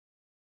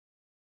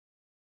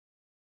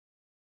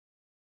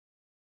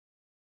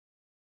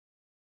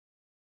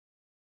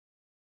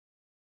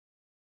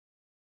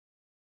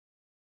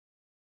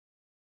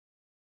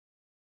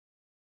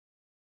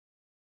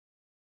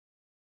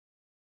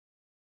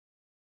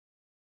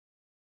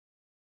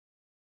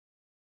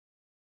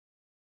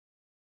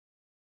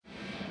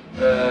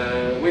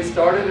We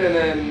started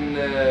in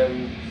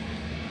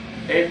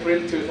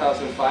April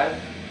 2005,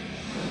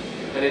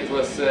 and it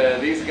was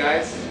these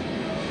guys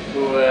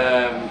who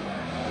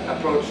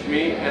approached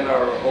me and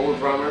our old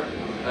drummer.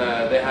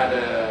 They had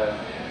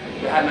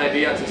an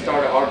idea to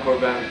start a hardcore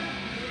band,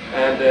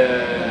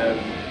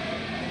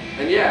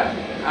 and yeah,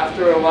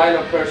 after a while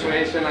of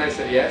persuasion, I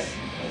said yes.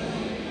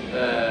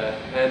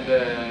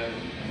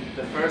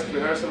 The first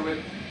rehearsal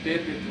we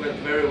did, it went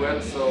very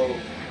well, so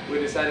we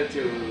decided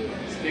to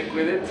stick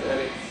with it, and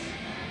it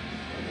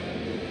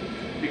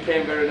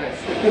became very nice.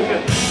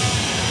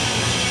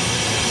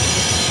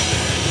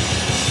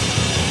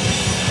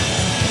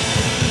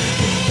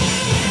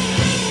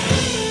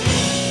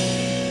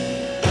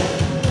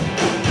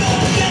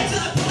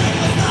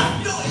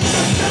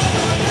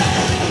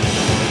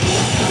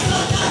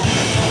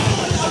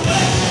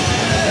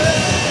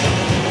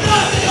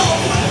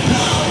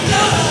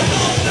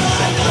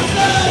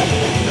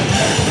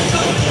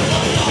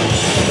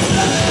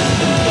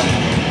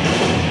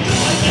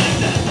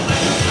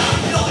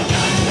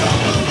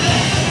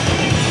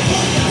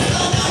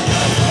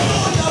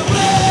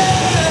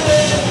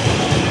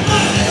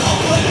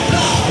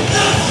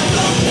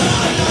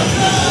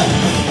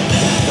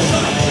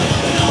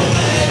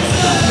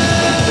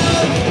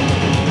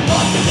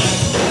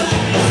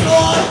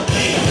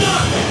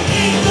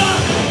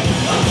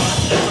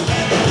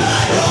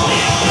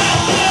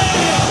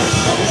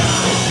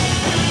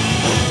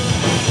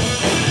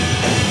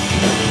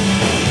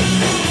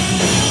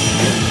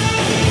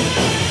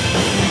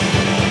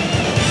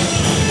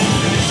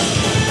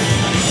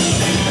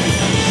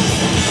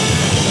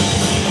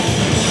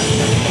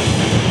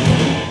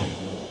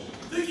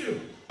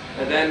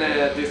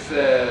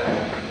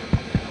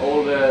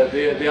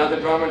 The other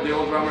drummer, the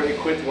old drummer, he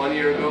quit 1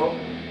 year ago,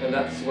 and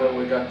that's when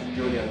we got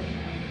Julian.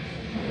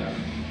 Yeah.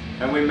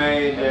 And we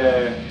made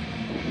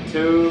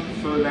 2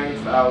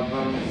 full-length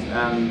albums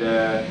and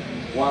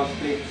 1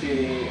 split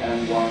CD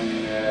and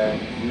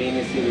 1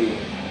 mini CD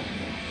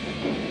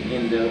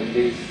in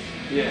these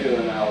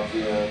 2.5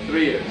 years.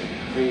 3 years.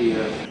 3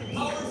 years.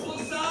 Powerful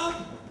sound.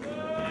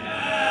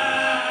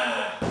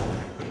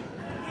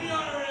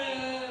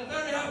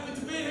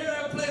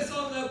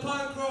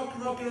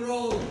 Rock and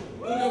roll,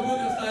 booga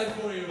booga style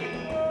for you.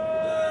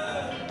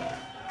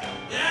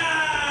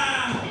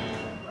 Yeah!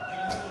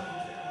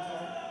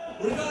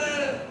 We're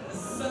gonna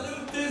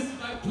salute this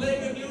by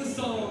playing a new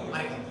song.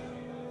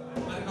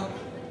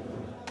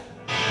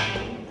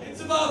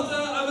 It's about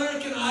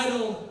American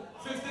Idol.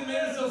 15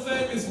 minutes of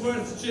fame is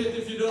worth shit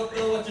if you don't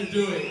know what you're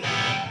doing.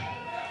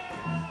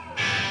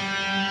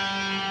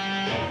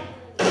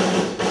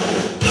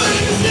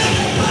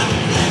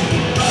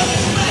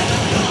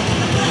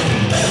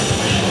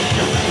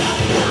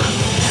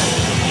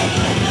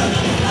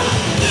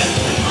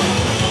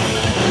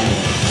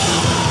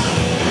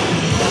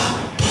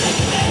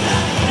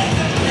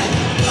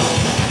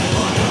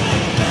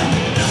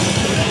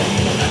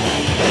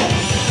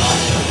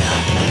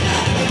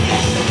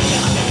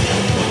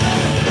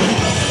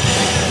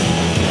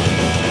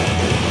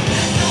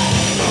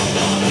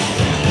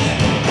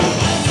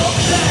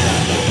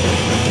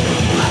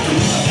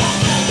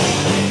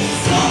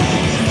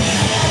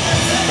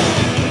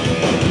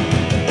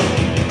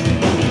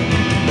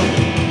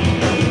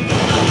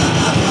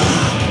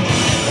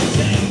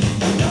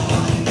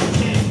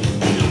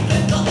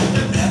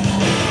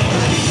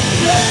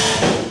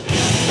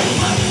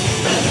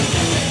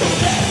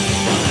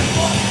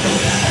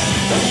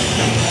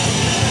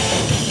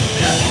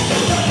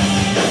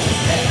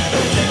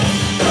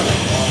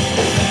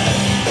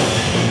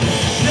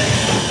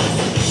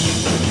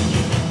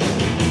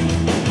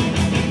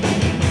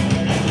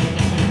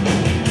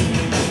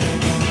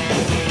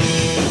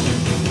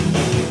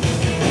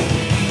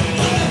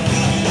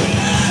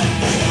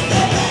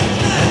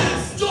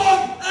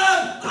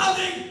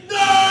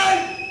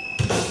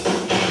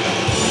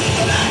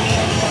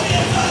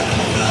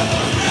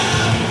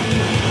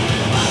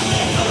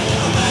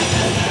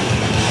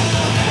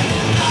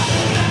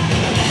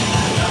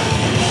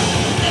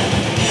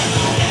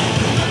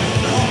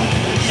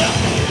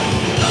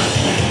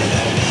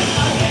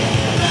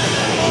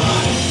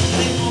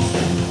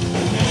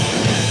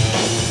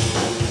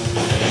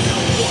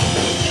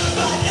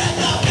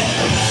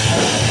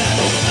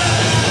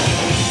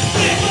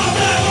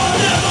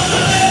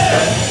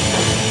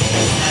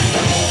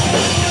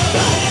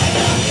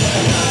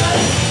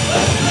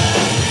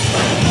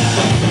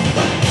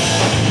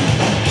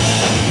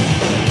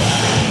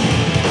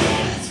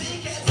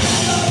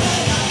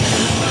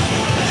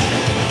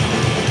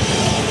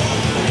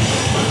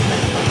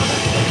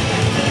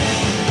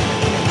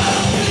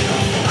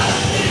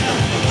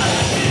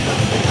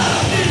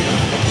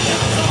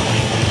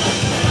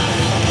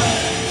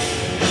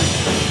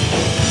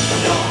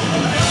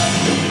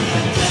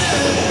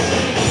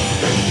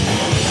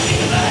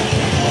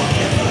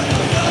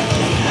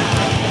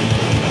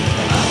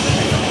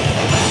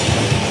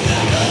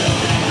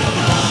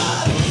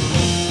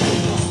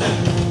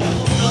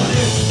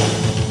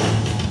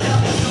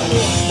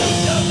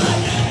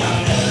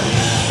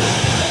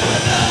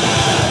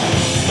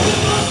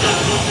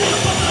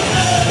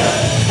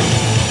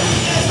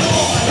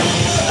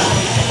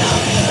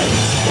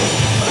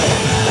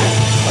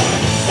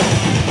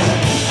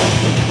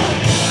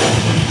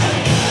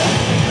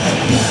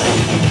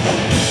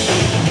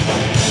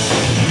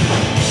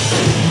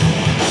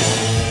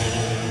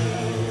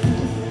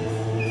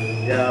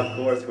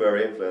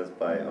 influenced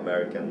by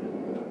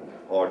American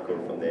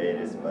hardcore from the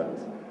 80s, but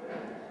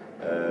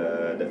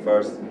the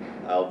first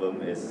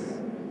album is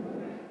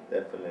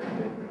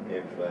definitely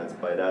influenced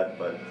by that,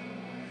 but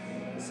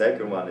the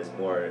second one is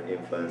more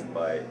influenced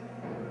by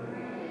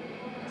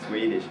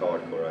Swedish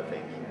hardcore, I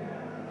think,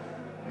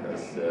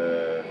 because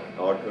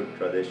hardcore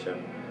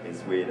tradition in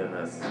Sweden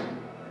has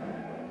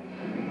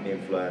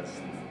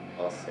influenced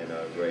us in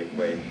a great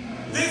way.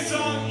 This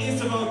song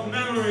is about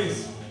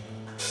memories.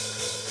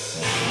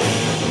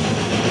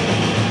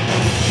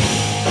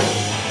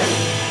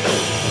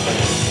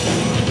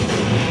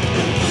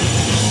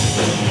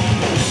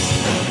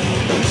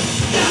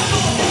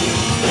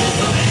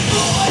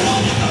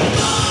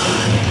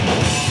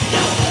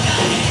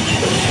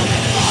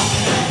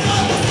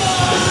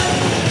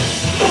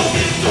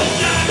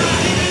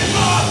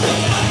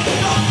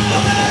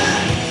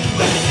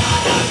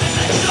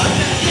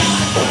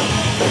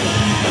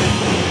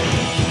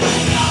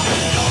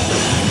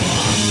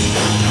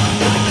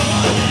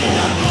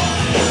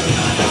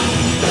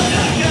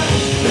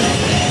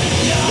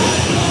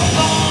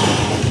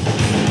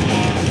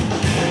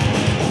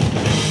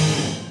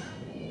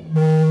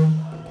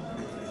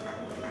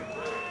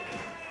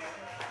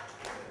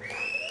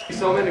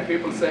 So many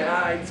people say,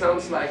 it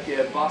sounds like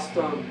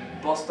Boston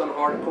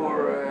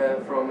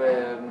hardcore from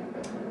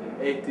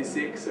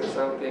 '86 or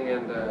something,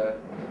 and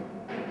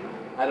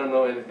I don't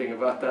know anything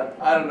about that.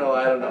 I don't know,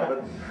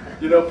 but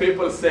you know,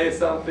 people say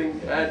something,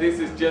 this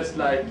is just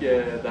like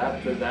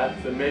that,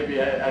 and maybe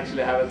I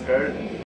actually haven't heard.